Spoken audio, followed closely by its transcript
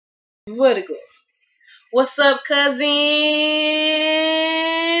Virgo. What's up, cousin?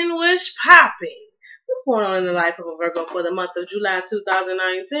 What's popping? What's going on in the life of a Virgo for the month of July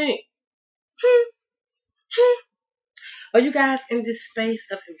 2019? Are you guys in this space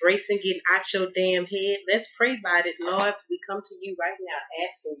of embracing getting out your damn head? Let's pray about it, Lord. We come to you right now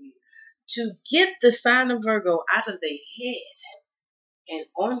asking you to get the sign of Virgo out of their head and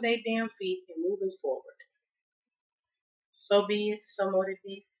on their damn feet and moving forward. So be it, so mote it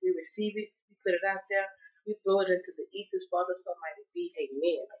be. We receive it, we put it out there, we throw it into the ethers, Father, so might it be.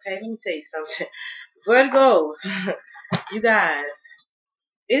 Amen. Okay, let me tell you something. Virgos, you guys,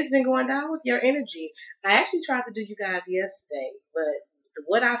 it's been going down with your energy. I actually tried to do you guys yesterday, but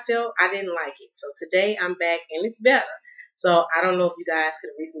what I felt, I didn't like it. So today I'm back and it's better. So I don't know if you guys could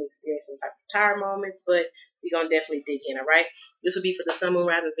have recently experienced some type of tired moments, but we're going to definitely dig in, all right? This will be for the Sun, Moon,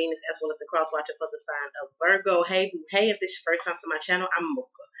 Rising, Venus, as well as the cross watcher for the sign of Virgo. Hey, boo, hey, if this is your first time to my channel, I'm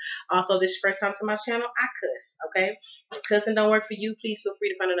Mocha. Also, this is your first time to my channel, I cuss, okay? If cussing don't work for you, please feel free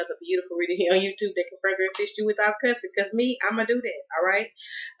to find another beautiful reader here on YouTube that can further assist you without cussing, because me, I'm going to do that, all right?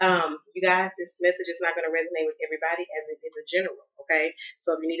 You guys, this message is not going to resonate with everybody as it is a general, okay?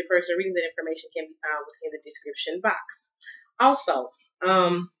 So if you need a personal reading, that information can be found within the description box. Also,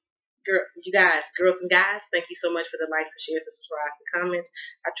 you guys, girls and guys, thank you so much for the likes, the shares, the subscribes, the comments.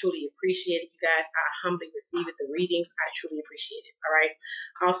 I truly appreciate it, you guys. I humbly receive it, the readings. I truly appreciate it, all right?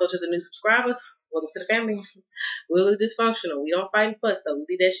 Also, to the new subscribers, welcome to the family. Will is dysfunctional. We don't fight and fuss, though. We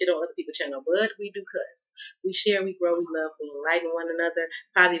do that shit on other people's channel, but we do cuss. We share, we grow, we love, we enlighten one another.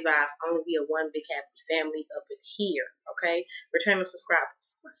 Positive vibes. Only we are one big happy family up in here, okay? Returning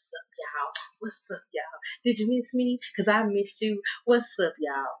subscribers. What's up, y'all? What's up, y'all? Did you miss me? Because I missed you. What's up,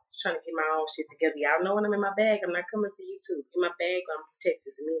 y'all? Trying to get my own shit together. Y'all know when I'm in my bag, I'm not coming to YouTube. In my bag, I'm from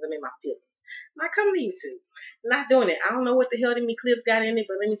Texas. It means I'm in my feelings. I'm not coming to YouTube. Not doing it. I don't know what the hell them eclipse got in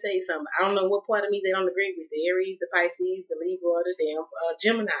it, but let me tell you something. I don't know what part of me they don't agree with. The Aries, the Pisces, the Libra, or the damn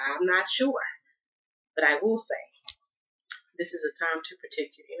Gemini. I'm not sure. But I will say, this is a time to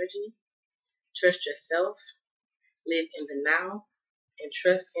protect your energy, trust yourself, live in the now, and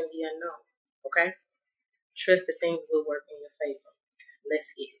trust in the unknown. Okay? Trust that things will work in your favor.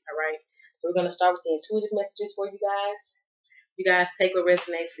 Let's get it. All right? So we're going to start with the intuitive messages for you guys. You guys take what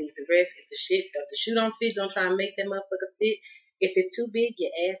resonates, leave the rest. If the shoe don't fit, don't try and make that motherfucker fit. If it's too big,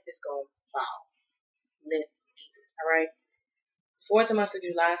 your ass is gonna fall. Let's get it. Alright? For the month of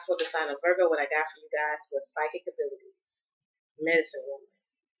July, for the sign of Virgo, what I got for you guys was psychic abilities. Medicine woman.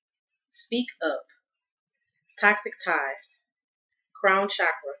 Speak up. Toxic ties. Crown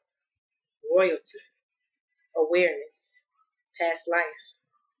chakra. Royalty. Awareness. Past life.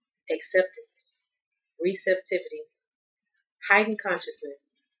 Acceptance. Receptivity. Heightened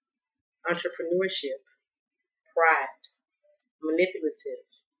consciousness. Entrepreneurship. Pride. Manipulative.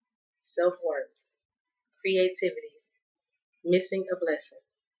 Self-worth. Creativity. Missing a blessing.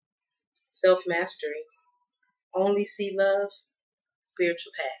 Self-mastery. Only see love.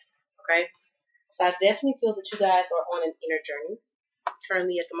 Spiritual path. Okay? So I definitely feel that you guys are on an inner journey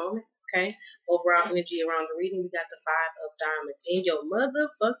currently at the moment. Okay? Overall energy around the reading, we got the Five of Diamonds in your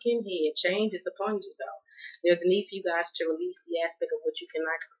motherfucking head. Change is upon you, though. There's a need for you guys to release the aspect of what you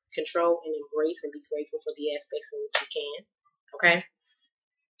cannot control and embrace and be grateful for the aspects in which you can. Okay?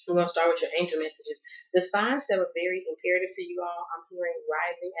 We're going to start with your angel messages. The signs that are very imperative to you all, I'm hearing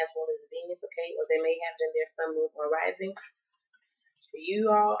rising as well as Venus, okay? Or they may have it in their sun, moon, or rising. For you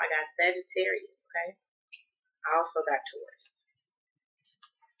all, I got Sagittarius, okay? I also got Taurus.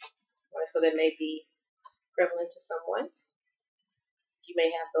 Right, so that may be prevalent to someone. You may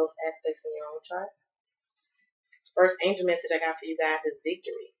have those aspects in your own chart. First angel message I got for you guys is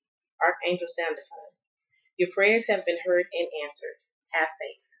victory. Archangel Sandalphon. Your prayers have been heard and answered. Have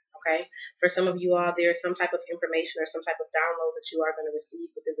faith. Okay? For some of you all, there is some type of information or some type of download that you are going to receive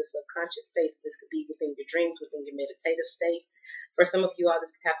within the subconscious space. This could be within your dreams, within your meditative state. For some of you all,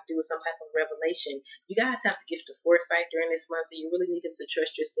 this could have to do with some type of revelation. You guys have the gift of foresight during this month, so you really need to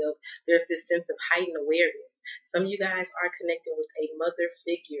trust yourself. There's this sense of heightened awareness. Some of you guys are connecting with a mother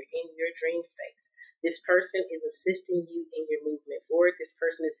figure in your dream space. This person is assisting you in your movement forward. This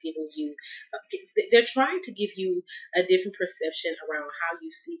person is giving you, they're trying to give you a different perception around how you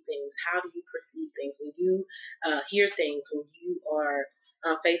see things. How do you perceive things? When you hear things, when you are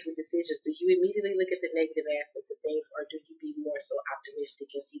faced with decisions, do you immediately look at the negative aspects of things, or do you be more so optimistic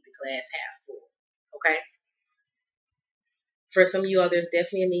and see the glass half full? Okay? For some of you all, there's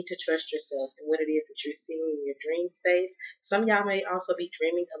definitely a need to trust yourself and what it is that you're seeing in your dream space. Some of y'all may also be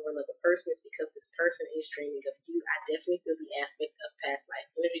dreaming of another person. It's because this person is dreaming of you. I definitely feel the aspect of past life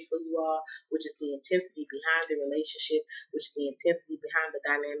energy for you all, which is the intensity behind the relationship, which is the intensity behind the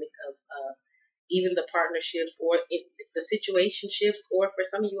dynamic of even the partnerships or the situationships, or for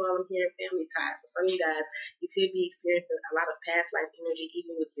some of you all, I'm hearing family ties. So some of you guys, you could be experiencing a lot of past life energy,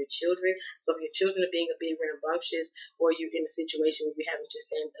 even with your children. So if your children are being a bit rambunctious, or you're in a situation where you're having to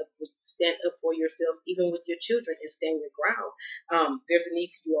stand up for yourself, even with your children, and stand your ground, there's a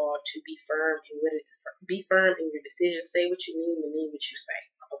need for you all to be firm and be firm in your decisions. Say what you mean and mean what you say.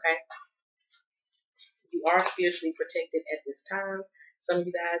 Okay. You are spiritually protected at this time. Some of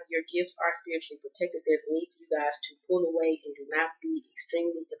you guys, your gifts are spiritually protected. There's a need for you guys to pull away and do not be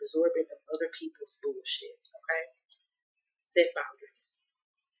extremely absorbent of other people's bullshit. Okay? Set boundaries.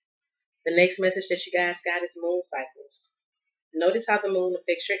 The next message that you guys got is moon cycles. Notice how the moon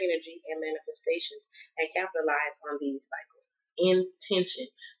affects your energy and manifestations, and capitalize on these cycles.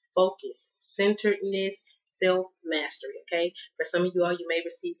 Intention, focus, centeredness, self mastery. Okay, for some of you all, you may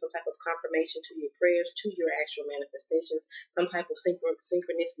receive some type of confirmation to your prayers, to your actual manifestations, some type of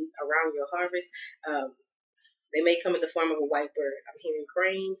synchronicities around your harvest. They may come in the form of a white bird. I'm hearing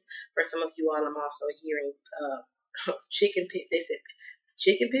cranes. For some of you all, I'm also hearing They said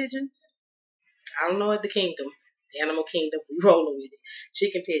chicken pigeons. I don't know, at the kingdom, the animal kingdom, we rolling with it.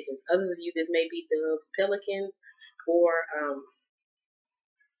 Chicken pigeons. Others of you, this may be doves, pelicans, or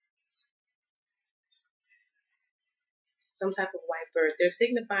some type of white bird. They're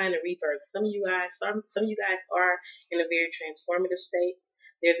signifying a rebirth. Some of you guys are in a very transformative state.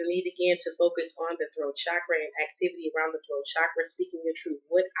 There's a need again to focus on the throat chakra and activity around the throat chakra, speaking your truth,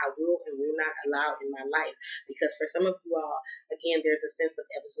 what I will and will not allow in my life. Because for some of you all, again, there's a sense of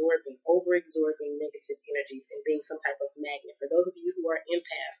over-absorbing negative energies and being some type of magnet. For those of you who are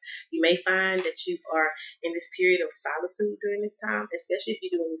empaths, you may find that you are in this period of solitude during this time, especially if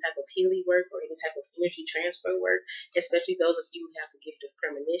you do any type of healing work or any type of energy transfer work, especially those of you who have the gift of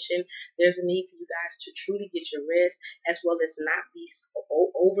premonition. There's a need for you guys to truly get your rest, as well as not be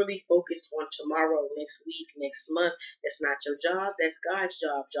overly focused on tomorrow, next week, next month. That's not your job. That's God's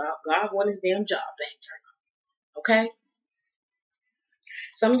job. God wants his damn job back. Okay?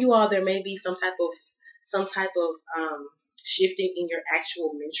 Some of you all, there may be some type of shifting in your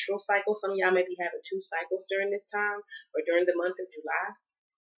actual menstrual cycle. Some of y'all may be having 2 cycles during this time or during the month of July.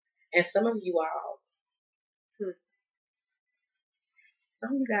 And some of you all,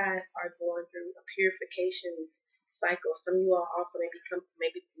 some of you guys are going through a purification cycle. Some of you all also may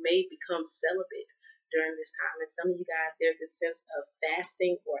become celibate during this time. And some of you guys, there's this sense of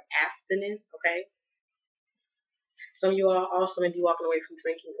fasting or abstinence, okay? Some of you all also may be walking away from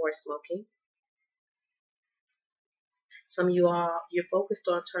drinking or smoking. Some of you all, you're focused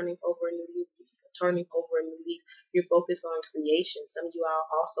on turning over a new leaf. You're focused on creation. Some of you all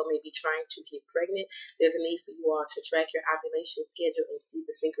also may be trying to get pregnant. There's a need for you all to track your ovulation schedule and see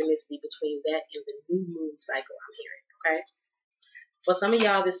the synchronicity between that and the new moon cycle I'm hearing, okay? For some of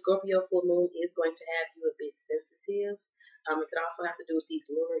y'all, this Scorpio full moon is going to have you a bit sensitive. It could also have to do with these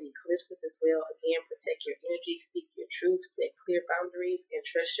lunar eclipses as well. Again, protect your energy, speak your truth, set clear boundaries, and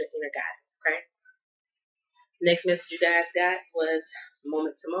trust your inner guidance, okay? Next message you guys got was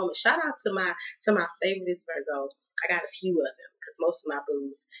moment to moment. Shout out to my favorites Virgo. I got a few of them because most of my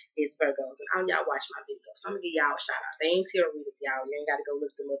booze is Virgos, and all y'all watch my videos. So I'm gonna give y'all a shout out. They ain't tarot readers, y'all. You ain't gotta go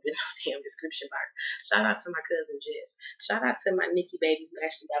look them up in the damn description box. Shout out to my cousin Jess. Shout out to my Nikki baby who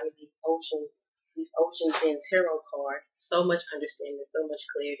actually got me these ocean Zen tarot cards. So much understanding, so much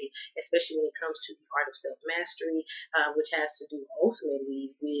clarity, especially when it comes to the art of self mastery, which has to do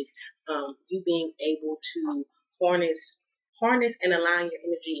ultimately with you being able to harness and align your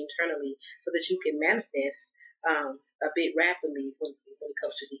energy internally so that you can manifest a bit rapidly when it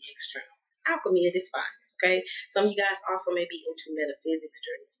comes to the external. Alchemy at its finest, okay? Some of you guys also may be into metaphysics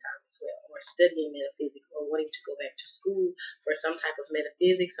during this time as well, or studying metaphysics, or wanting to go back to school for some type of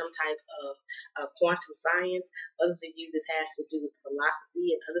metaphysics, some type of quantum science. Others of you, this has to do with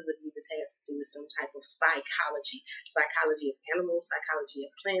philosophy, and others of you, this has to do with some type of psychology of animals, psychology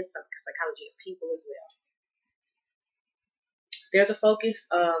of plants, psychology of people as well. There's a focus.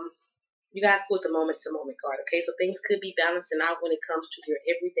 You guys put the moment to moment card, okay? So things could be balancing out when it comes to your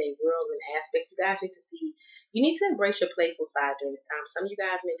everyday world and aspects. You need to embrace your playful side during this time. Some of you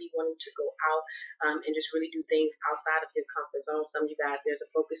guys may be wanting to go out and just really do things outside of your comfort zone. Some of you guys, there's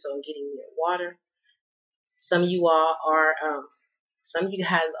a focus on getting near water. Some of you all are, some of you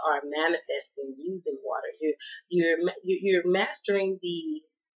guys are manifesting using water. You're mastering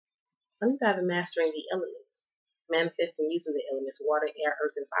some of you guys are mastering the elements. manifesting using the elements water, air,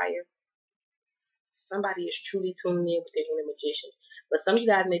 earth, and fire. Somebody is truly tuning in with their inner magician. But some of you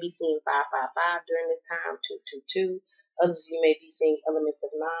guys may be seeing 555 during this time, 222. Others of you may be seeing elements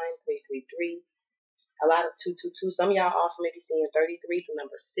of 9, 333. A lot of 222. Some of y'all also may be seeing 33, the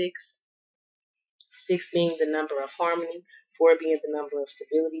number 6. Six being the number of harmony, four being the number of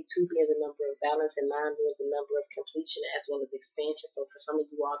stability, two being the number of balance, and nine being the number of completion as well as expansion. So for some of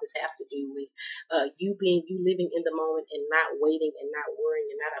you all, this has to do with you living in the moment and not waiting and not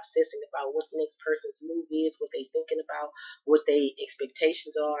worrying and not obsessing about what the next person's move is, what they thinking about, what their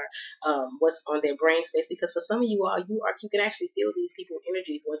expectations are, what's on their brain space. Because for some of you all, you can actually feel these people's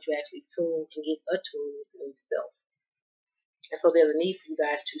energies once you actually tune and get attuned within yourself. And so there's a need for you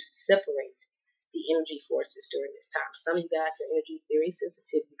guys to separate the energy forces during this time. Some of you guys, your energy is very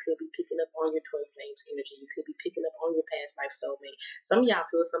sensitive. You could be picking up on your twin flames energy. You could be picking up on your past life soulmate. Some of y'all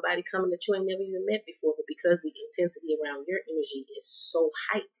feel somebody coming that you ain't never even met before, but because the intensity around your energy is so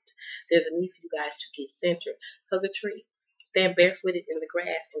heightened, there's a need for you guys to get centered. Hug a tree. Stand barefooted in the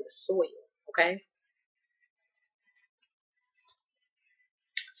grass and the soil. Okay?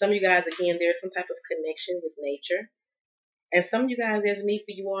 Some of you guys, again, there's some type of connection with nature. And some of you guys, there's a need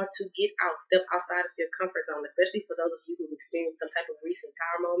for you all to get out, step outside of your comfort zone, especially for those of you who've experienced some type of recent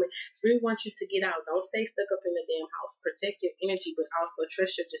tower moment. So we want you to get out. Don't stay stuck up in the damn house. Protect your energy, but also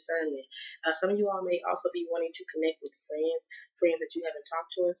trust your discernment. Some of you all may also be wanting to connect with friends that you haven't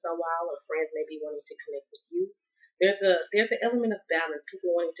talked to in some while, or friends may be wanting to connect with you. There's an element of balance.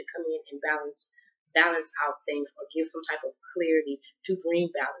 People wanting to come in and balance out things or give some type of clarity to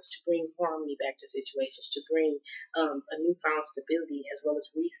bring balance, to bring harmony back to situations, to bring a newfound stability as well as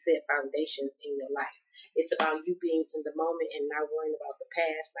reset foundations in your life. It's about you being in the moment and not worrying about the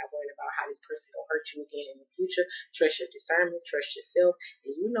past, not worrying about how this person will hurt you again in the future. Trust your discernment, trust yourself,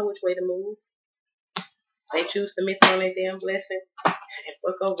 and you know which way to move. They choose to miss on their damn blessing and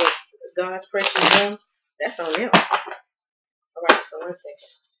fuck over God's precious gem. That's on them. All right, so 1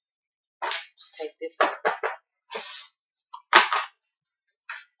 second. Take this out.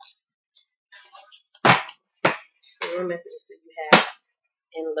 What messages do you have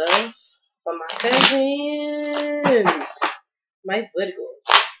in love for my cousins, my Virgos,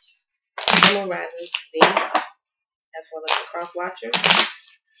 Moon Rising, Venus, as well as the Cross Watchers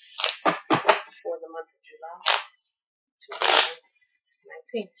for the month of July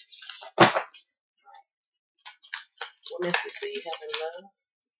 2019? What messages do you have in love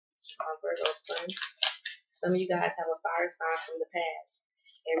for my Virgo sun? Some of you guys have a fire sign from the past.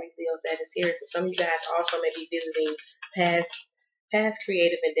 Aries, Leo, Sagittarius. So some of you guys also may be visiting past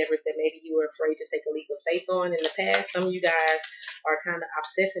creative endeavors that maybe you were afraid to take a leap of faith on in the past. Some of you guys are kind of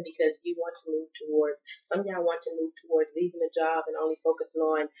obsessing because you want to move towards, some of y'all want to move towards leaving a job and only focusing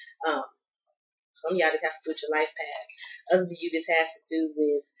on, some of y'all just have to do with your life path. Others of you, this has to do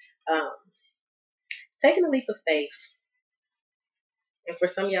with taking a leap of faith. And for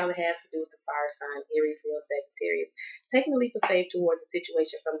some of y'all, it has to do with the fire sign, Aries, Leo, Sagittarius. Taking a leap of faith towards a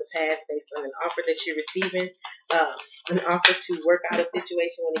situation from the past based on an offer that you're receiving, an offer to work out a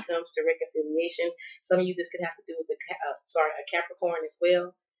situation when it comes to reconciliation. Some of you, this could have to do with a Capricorn as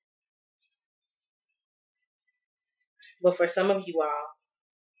well. But for some of you all,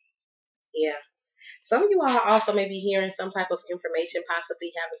 yeah. Some of you all also may be hearing some type of information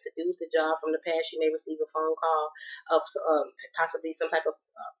possibly having to do with the job from the past. You may receive a phone call of possibly some type of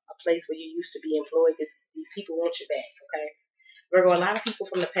a place where you used to be employed. These people want you back, okay? Virgo, a lot of people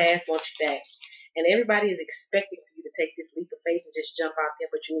from the past want you back. And everybody is expecting for you to take this leap of faith and just jump out there,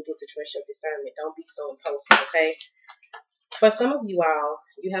 but you need to trust your discernment. Don't be so impulsive, okay? For some of you all,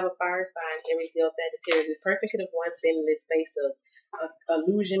 you have a fire sign, Aries, Leo, Sagittarius. This person could have once been in this space of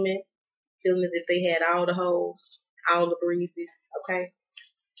illusionment, feeling as if they had all the holes, all the breezes, okay?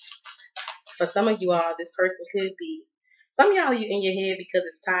 For some of you all, this person could be, some of y'all, you in your head because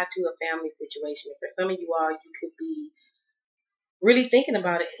it's tied to a family situation. For some of you all, you could be really thinking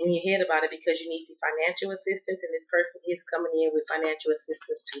about it in your head about it because you need the financial assistance, and this person is coming in with financial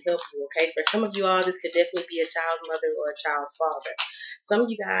assistance to help you, okay? For some of you all, this could definitely be a child's mother or a child's father. Some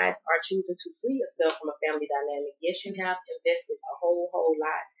of you guys are choosing to free yourself from a family dynamic. Yes, you have invested a whole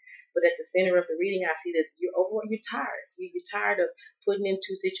lot. But at the center of the reading, I see that you're tired. You're tired of putting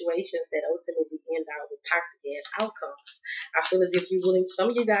into situations that ultimately end out with toxic ass outcomes. I feel as if you're willing, some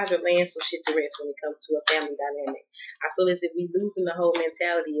of you guys are laying some shit to rest when it comes to a family dynamic. I feel as if we're losing the whole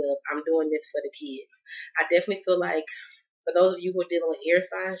mentality of, I'm doing this for the kids. I definitely feel like, for those of you who are dealing with air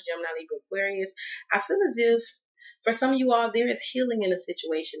signs, Gemini, Libra, Aquarius, I feel as if For some of you all, there is healing in a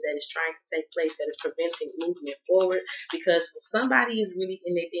situation that is trying to take place that is preventing movement forward because somebody is really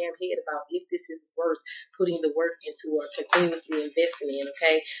in their damn head about if this is worth putting the work into or continuously investing in,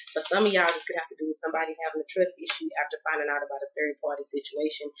 okay? For some of y'all, this could have to do with somebody having a trust issue after finding out about a third party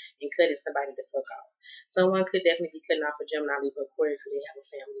situation and cutting somebody the fuck off. Someone could definitely be cutting off a Gemini, Libra, Aquarius who they have a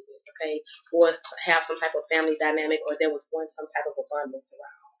family with, okay? Or have some type of family dynamic, or there was once some type of abundance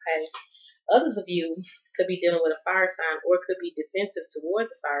around, okay? Others of you could be dealing with a fire sign or could be defensive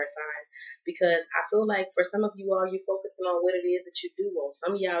towards a fire sign because I feel like for some of you all, you're focusing on what it is that you do want.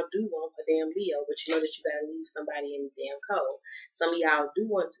 Some of y'all do want a damn Leo, but you know that you got to leave somebody in the damn cold. Some of y'all do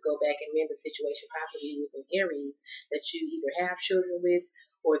want to go back and mend the situation possibly with an Aries that you either have children with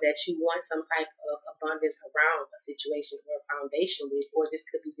or that you want some type of abundance around a situation or a foundation with, or this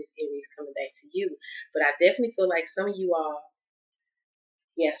could be this Aries coming back to you. But I definitely feel like some of you all,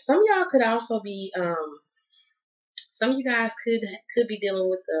 yeah, some of y'all could also be, some of you guys could be dealing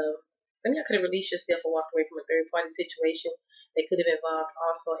with some of y'all could have released yourself or walked away from a third party situation that could have involved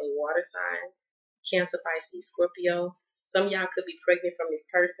also a water sign, Cancer, Pisces, Scorpio. Some of y'all could be pregnant from this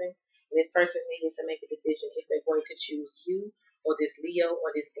person, and this person is needing to make a decision if they're going to choose you or this Leo or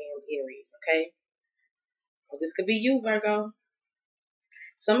this damn Aries, okay? Or this could be you, Virgo.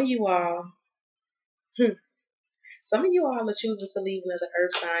 Some of you all, some of you all are choosing to leave another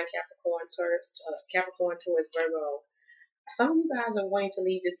Earth sign, Capricorn, Taurus, Virgo. Some of you guys are wanting to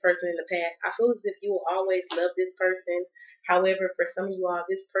leave this person in the past. I feel as if you will always love this person. However, for some of you all,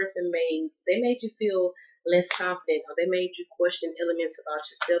 this person made you feel less confident, or they made you question elements about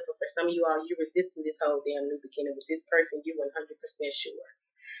yourself. Or for some of you all, you're resisting this whole damn new beginning with this person. You're 100% sure.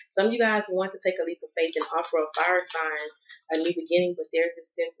 Some of you guys want to take a leap of faith and offer a fire sign a new beginning, but there's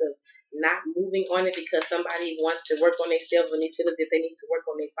this sense of not moving on it because somebody wants to work on themselves and they feel as if they need to work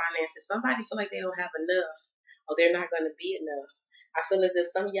on their finances. Somebody feel like they don't have enough or they're not going to be enough. I feel as if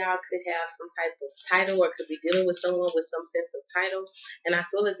some of y'all could have some type of title or could be dealing with someone with some sense of title. And I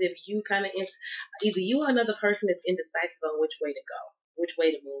feel as if you kind of, either you or another person is indecisive on which way to go, which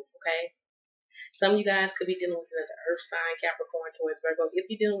way to move, okay? Some of you guys could be dealing with another earth sign, Capricorn, Taurus, Virgo. If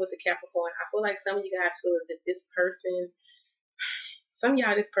you're dealing with the Capricorn, I feel like some of you guys feel as if this person, some of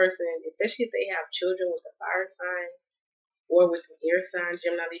y'all, this person, especially if they have children with a fire sign or with an air sign,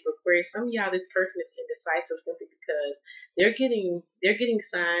 Gemini, Libra, Aquarius, some of y'all, this person is indecisive simply because they're getting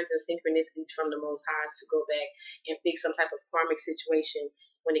signs and synchronicities from the Most High to go back and fix some type of karmic situation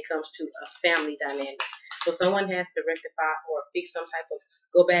when it comes to a family dynamic. So someone has to rectify or fix some type of,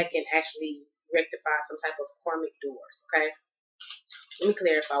 go back and actually rectify some type of karmic doors, okay? Let me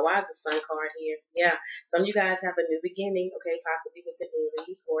clarify. Why is the Sun card here? Yeah, some of you guys have a new beginning, okay, possibly with an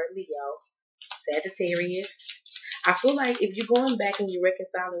Aries or a Leo, Sagittarius. I feel like if you're going back and you're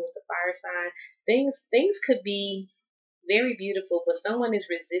reconciling with the fire sign, things could be very beautiful, but someone is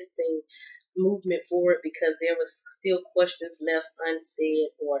resisting movement forward because there was still questions left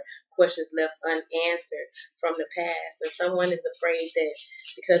unsaid or questions left unanswered from the past. And someone is afraid that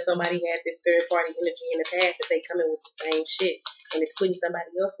because somebody has this third party energy in the past that they come in with the same shit and it's putting somebody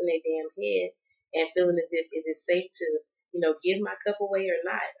else in their damn head and feeling as if is it safe to, give my cup away or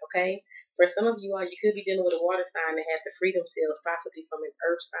not, okay? For some of you all, you could be dealing with a water sign that has the freedom cells, possibly from an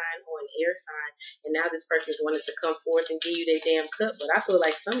earth sign or an air sign, and now this person is wanting to come forth and give you their damn cup. But I feel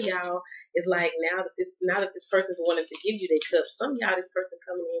like some of y'all is like now that this person's wanting to give you their cup, some of y'all, this person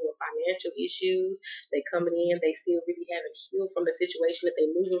coming in with financial issues, they coming in, they still really haven't healed from the situation that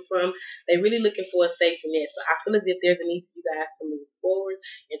they're moving from. They really looking for a safety net. So I feel as if there's a need for you guys to move forward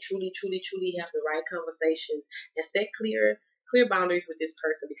and truly, truly, truly have the right conversations and set clear boundaries with this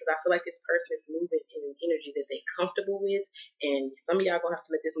person, because I feel like this person is moving in an energy that they're comfortable with, and some of y'all gonna have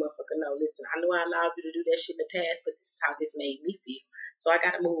to let this motherfucker know, listen, I know I allowed you to do that shit in the past, but this is how this made me feel, so I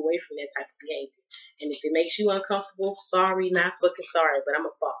gotta move away from that type of behavior. And if it makes you uncomfortable, sorry, not fucking sorry, but I'm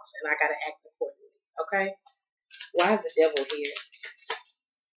a boss and I gotta act accordingly, okay? Why is the devil here?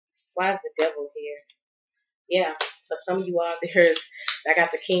 Why is the devil here? Yeah, for some of you all, I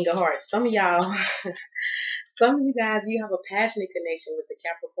got the King of Hearts. Some of y'all some of you guys, you have a passionate connection with the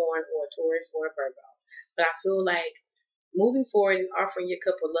Capricorn or Taurus or Virgo. But I feel like moving forward and offering your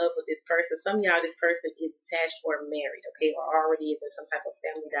cup of love with this person, some of y'all, this person is attached or married, okay, or already is in some type of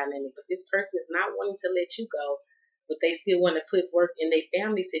family dynamic. But this person is not wanting to let you go, but they still want to put work in their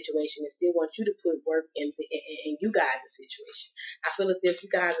family situation and still want you to put work in you guys' situation. I feel as if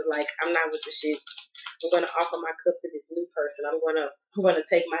you guys are like, I'm not with the shits. I'm gonna offer my cup to this new person. I'm gonna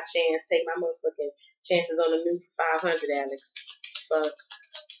take my chance, take my motherfucking chances on the new 500, Alex. Fuck.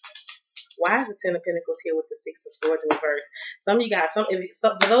 Why is the Ten of Pentacles here with the Six of Swords in reverse? Some of you guys, for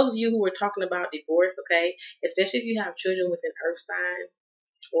those of you who were talking about divorce, okay, especially if you have children with an earth sign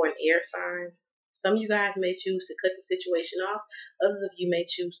or an air sign, some of you guys may choose to cut the situation off. Others of you may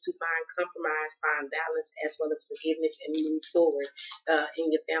choose to find compromise, find balance, as well as forgiveness, and move forward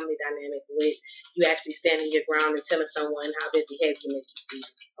in your family dynamic with you actually standing your ground and telling someone how their behavior makes you feel.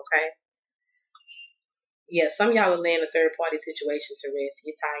 Okay? Yeah, some of y'all are laying a third party situation to rest.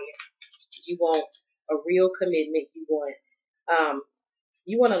 You're tired. You want a real commitment. Um,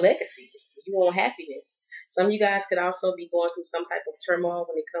 you want a legacy. You want happiness. Some of you guys could also be going through some type of turmoil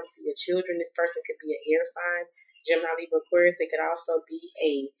when it comes to your children. This person could be an air sign, Gemini, Libra, Aquarius. They could also be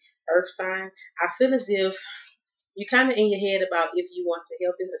a earth sign. I feel as if you kind of in your head about if you want to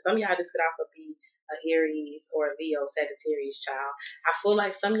help this. And some of y'all, this could also be a Aries or a Leo, Sagittarius child. I feel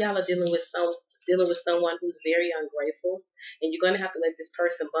like some of y'all are dealing with someone who's very ungrateful, and you're gonna have to let this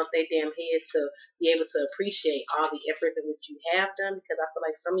person bump their damn head to be able to appreciate all the efforts in which you have done. Because I feel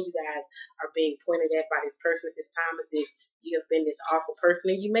like some of you guys are being pointed at by this person at this time as if you have been this awful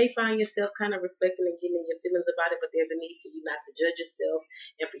person, and you may find yourself kind of reflecting and getting in your feelings about it. But there's a need for you not to judge yourself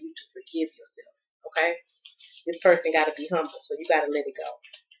and for you to forgive yourself. Okay. This person got to be humble, so you got to let it go.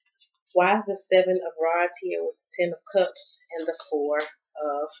 Why is the Seven of Rods here with the Ten of Cups and the Four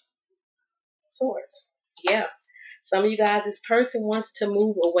of Swords? Yeah. Some of you guys, this person wants to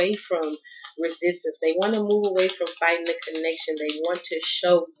move away from resistance. They want to move away from fighting the connection. They want to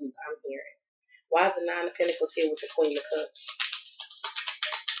show you, I'm hearing. Why is the Nine of Pentacles here with the Queen of Cups?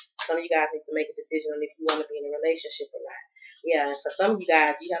 Some of you guys need to make a decision on if you want to be in a relationship or not. Yeah, and for some of you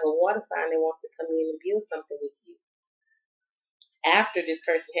guys, you have a water sign that wants to come in and build something with you. After this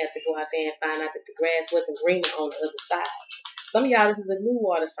person has to go out there and find out that the grass wasn't greener on the other side. Some of y'all, this is a new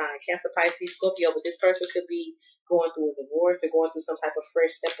water sign, Cancer, Pisces, Scorpio, but this person could be going through a divorce or going through some type of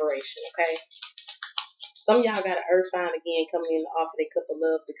fresh separation, okay? Some of y'all got an earth sign again coming in to offer their cup of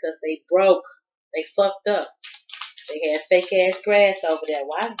love because they broke. They fucked up. They had fake ass grass over there.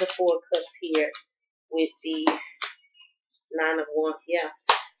 Why is the Four of Cups here with the Nine of Wands? Yeah.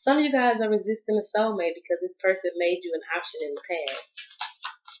 Some of you guys are resisting a soulmate because this person made you an option in the past.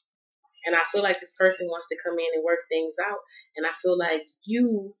 And I feel like this person wants to come in and work things out. And I feel like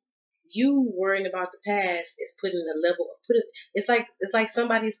you worrying about the past is putting a level it's like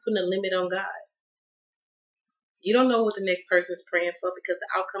somebody's putting a limit on God. You don't know what the next person's praying for because the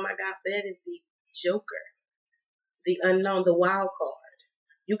outcome I got for that is the Joker. The unknown, the wild card.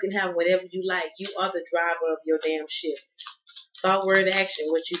 You can have whatever you like. You are the driver of your damn ship. Thought, word, action.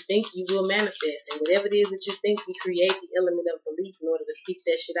 What you think, you will manifest. And whatever it is that you think, you create the element of belief in order to speak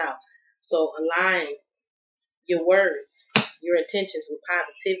that shit out. So align your words, your intentions with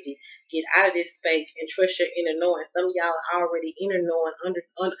positivity. Get out of this space and trust your inner knowing. Some of y'all are already inner knowing,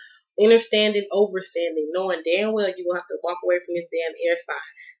 understanding, overstanding, knowing damn well you're going to have to walk away from this damn air sign.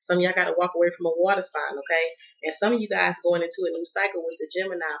 Some of y'all got to walk away from a water sign, okay? And some of you guys going into a new cycle with the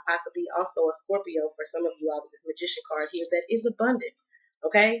Gemini, possibly also a Scorpio for some of you all with this Magician card here that is abundant,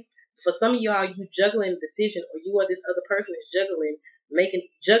 okay? For some of y'all, you juggling the decision, or you or this other person is juggling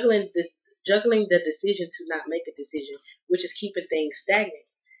the decision to not make a decision, which is keeping things stagnant.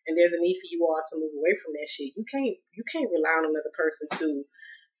 And there's a need for you all to move away from that shit. You can't rely on another person to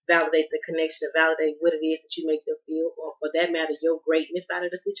validate the connection, to validate what it is that you make them feel, or for that matter, your greatness out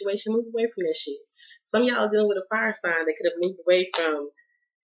of the situation. Move away from that shit. Some of y'all are dealing with a fire sign. They could have moved away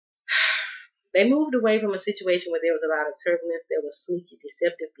from a situation where there was a lot of turbulence, there was sneaky,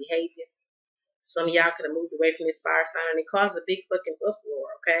 deceptive behavior. Some of y'all could have moved away from this fire sign and it caused a big fucking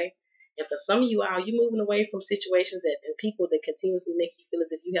uproar, okay? And for some of you all, you moving away from situations and people that continuously make you feel as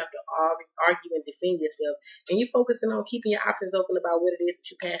if you have to argue and defend yourself. And you're focusing on keeping your options open about what it is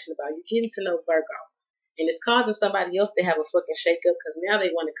that you're passionate about. You're getting to know Virgo. And it's causing somebody else to have a fucking shake up because now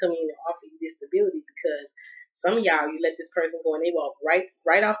they want to come in and offer you this stability because some of y'all, you let this person go and they walk right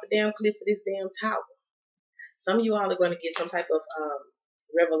off the damn cliff of this damn tower. Some of you all are going to get some type of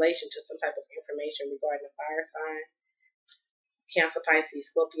revelation to some type of information regarding the fire sign, Cancer,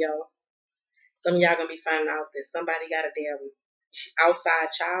 Pisces, Scorpio. Some of y'all going to be finding out that somebody got a damn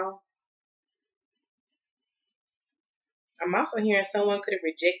outside child. I'm also hearing someone could have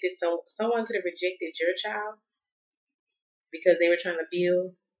rejected your child because they were trying to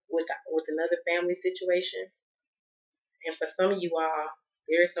build with another family situation. And for some of you all,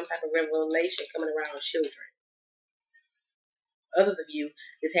 there is some type of revelation coming around children. Others of you,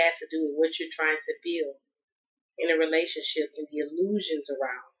 this has to do with what you're trying to build in a relationship and the illusions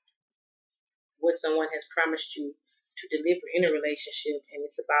around what someone has promised you to deliver in a relationship. And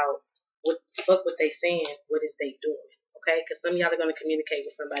it's about what they saying, what is they doing. Okay? Because some of y'all are going to communicate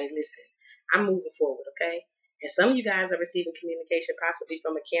with somebody. Listen, I'm moving forward, okay? And some of you guys are receiving communication possibly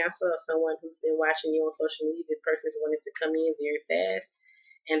from a Cancer or someone who's been watching you on social media. This person is wanting to come in very fast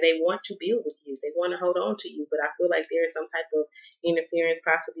and they want to build with you. They want to hold on to you, but I feel like there is some type of interference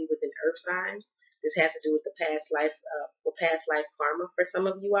possibly with an earth sign. This has to do with the past life karma for some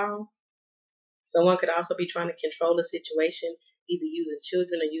of you all. Someone could also be trying to control the situation, either using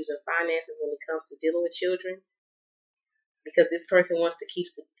children or using finances when it comes to dealing with children, because this person wants to keep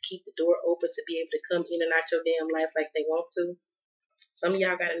the door open to be able to come in and out your damn life like they want to. Some of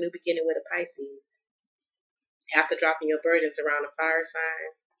y'all got a new beginning with a Pisces. After dropping your burdens around a fire sign,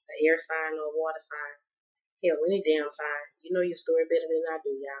 an air sign, or a water sign, hell, any damn sign. You know your story better than I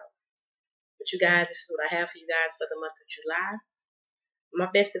do, y'all. But you guys, this is what I have for you guys for the month of July. My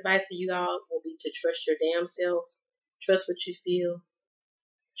best advice for you all will be to trust your damn self. Trust what you feel.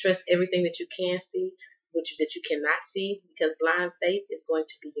 Trust everything that you can see, that you cannot see, because blind faith is going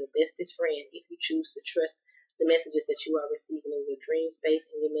to be your bestest friend if you choose to trust the messages that you are receiving in your dream space,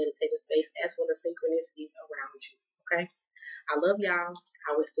 in your meditative space, as well as synchronicities around you. Okay? I love y'all.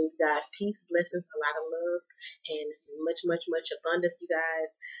 I will send you guys peace, blessings, a lot of love, and much, much, much abundance, you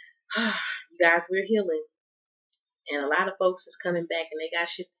guys. You guys, we're healing. And a lot of folks is coming back and they got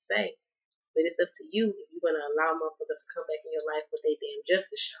shit to say. But it's up to you if you're going to allow motherfuckers to come back in your life with their damn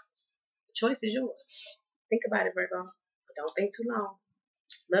justice shows. The choice is yours. Think about it, Virgo. But don't think too long.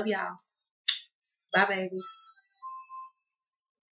 Love y'all. Bye, babies.